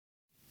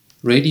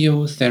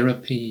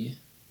Radiotherapy.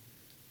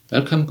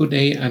 Welcome, good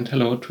day, and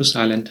hello to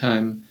Silent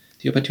Time,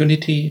 the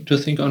opportunity to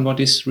think on what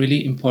is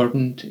really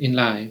important in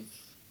life.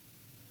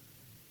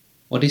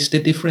 What is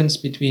the difference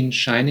between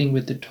shining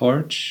with the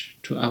torch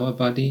to our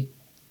body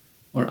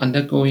or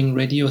undergoing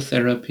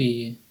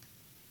radiotherapy?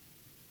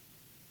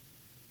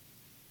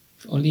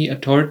 If only a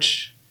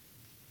torch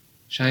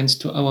shines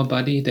to our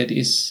body, that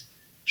is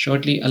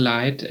shortly a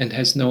light and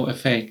has no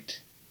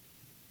effect.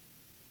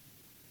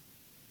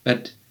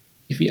 But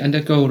if we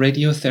undergo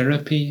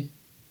radiotherapy,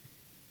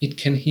 it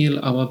can heal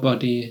our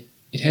body.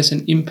 It has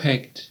an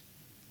impact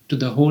to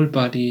the whole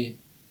body,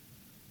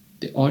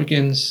 the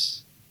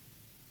organs,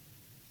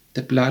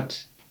 the blood,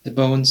 the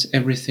bones,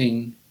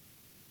 everything.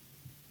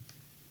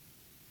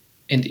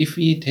 And if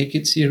we take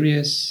it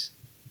serious,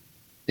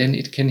 then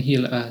it can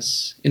heal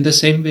us. In the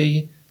same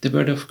way, the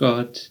Word of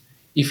God,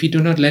 if we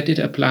do not let it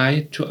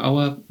apply to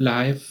our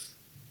life,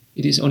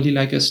 it is only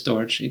like a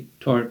torch.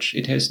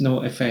 It has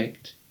no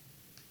effect.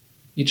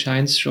 It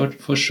shines for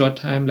a short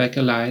time like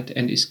a light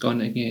and is gone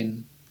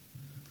again.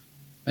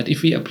 But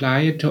if we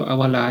apply it to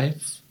our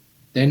life,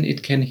 then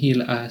it can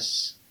heal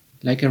us,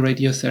 like a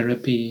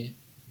radiotherapy.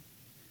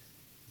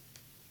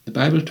 The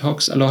Bible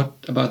talks a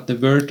lot about the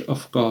Word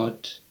of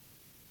God,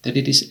 that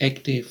it is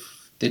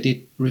active, that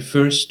it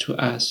refers to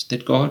us,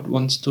 that God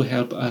wants to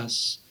help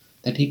us,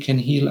 that He can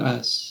heal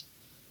us.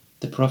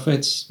 The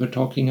prophets were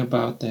talking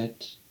about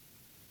that.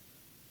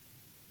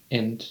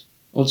 And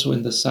also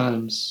in the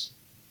Psalms,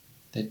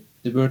 that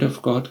the Word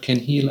of God can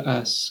heal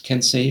us,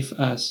 can save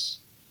us,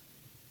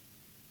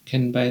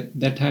 can by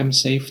that time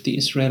save the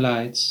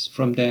Israelites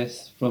from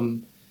death,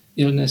 from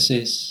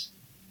illnesses,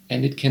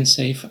 and it can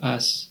save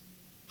us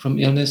from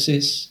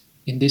illnesses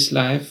in this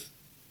life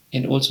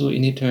and also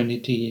in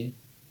eternity.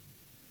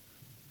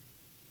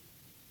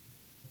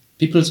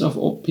 People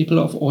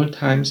of all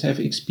times have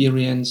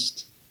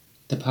experienced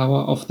the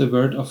power of the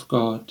Word of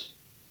God.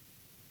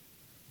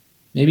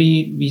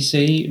 Maybe we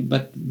say,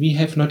 but we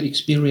have not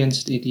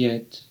experienced it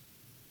yet,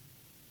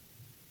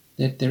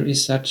 that there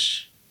is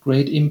such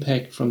great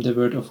impact from the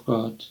Word of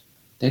God.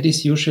 That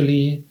is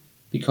usually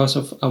because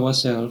of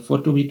ourselves.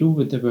 What do we do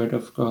with the Word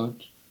of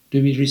God?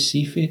 Do we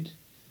receive it?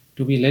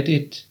 Do we let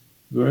it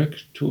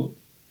work to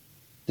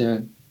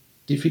the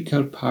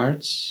difficult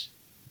parts,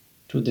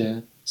 to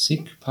the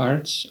sick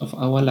parts of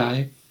our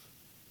life,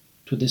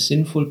 to the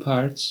sinful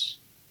parts,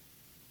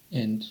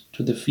 and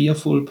to the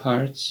fearful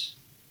parts,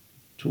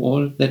 to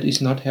all that is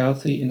not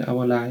healthy in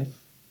our life?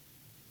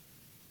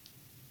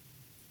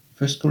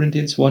 1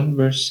 Corinthians 1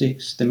 verse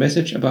 6, the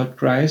message about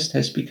Christ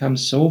has become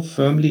so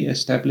firmly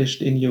established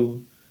in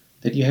you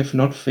that you have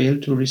not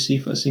failed to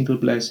receive a single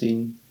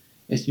blessing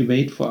as you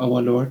wait for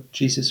our Lord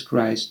Jesus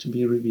Christ to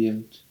be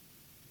revealed.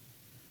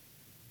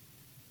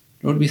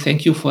 Lord, we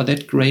thank you for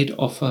that great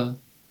offer,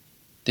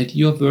 that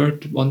your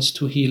word wants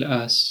to heal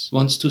us,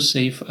 wants to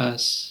save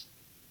us.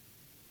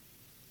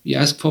 We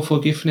ask for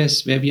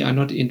forgiveness where we are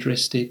not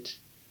interested,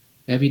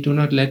 where we do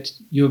not let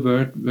your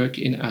word work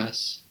in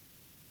us.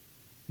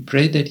 We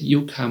pray that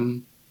you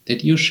come,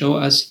 that you show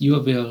us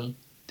your will,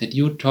 that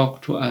you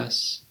talk to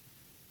us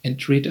and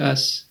treat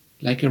us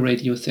like a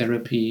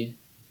radiotherapy,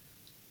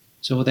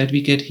 so that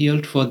we get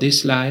healed for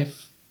this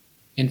life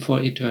and for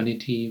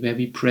eternity, where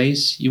we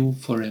praise you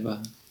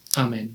forever. Amen.